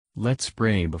Let's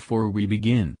pray before we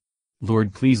begin.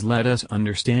 Lord, please let us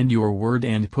understand your word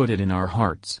and put it in our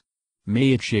hearts.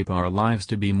 May it shape our lives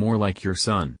to be more like your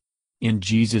Son. In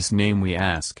Jesus' name we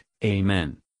ask,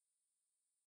 Amen.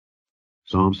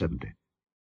 Psalm 70.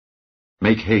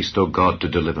 Make haste, O God, to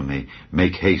deliver me.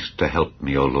 Make haste to help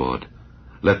me, O Lord.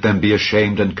 Let them be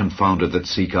ashamed and confounded that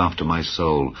seek after my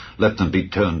soul. Let them be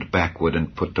turned backward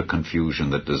and put to confusion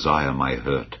that desire my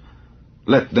hurt.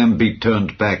 Let them be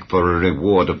turned back for a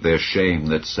reward of their shame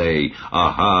that say,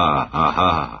 Aha,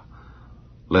 aha.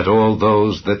 Let all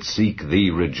those that seek thee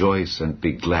rejoice and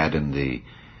be glad in thee.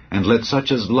 And let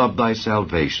such as love thy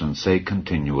salvation say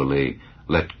continually,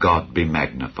 Let God be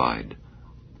magnified.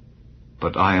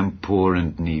 But I am poor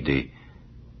and needy.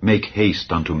 Make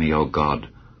haste unto me, O God.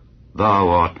 Thou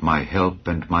art my help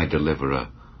and my deliverer.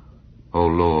 O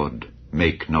Lord,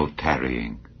 make no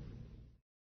tarrying.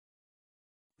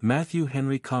 Matthew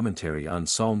Henry Commentary on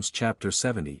Psalms chapter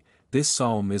 70. This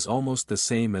psalm is almost the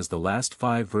same as the last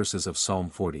 5 verses of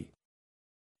Psalm 40.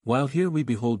 While here we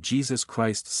behold Jesus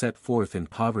Christ set forth in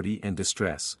poverty and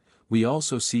distress, we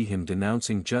also see him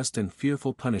denouncing just and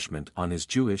fearful punishment on his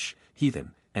Jewish,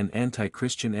 heathen, and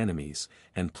anti-Christian enemies,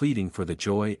 and pleading for the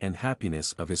joy and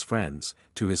happiness of his friends,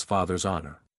 to his Father's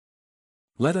honor.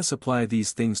 Let us apply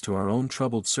these things to our own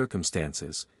troubled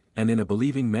circumstances, and in a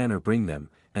believing manner bring them,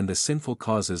 and the sinful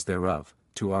causes thereof,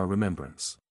 to our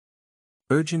remembrance.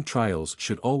 Urgent trials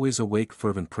should always awake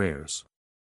fervent prayers.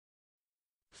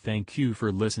 Thank you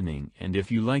for listening, and if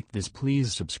you liked this,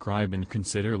 please subscribe and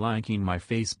consider liking my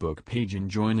Facebook page and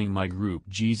joining my group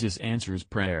Jesus Answers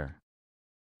Prayer.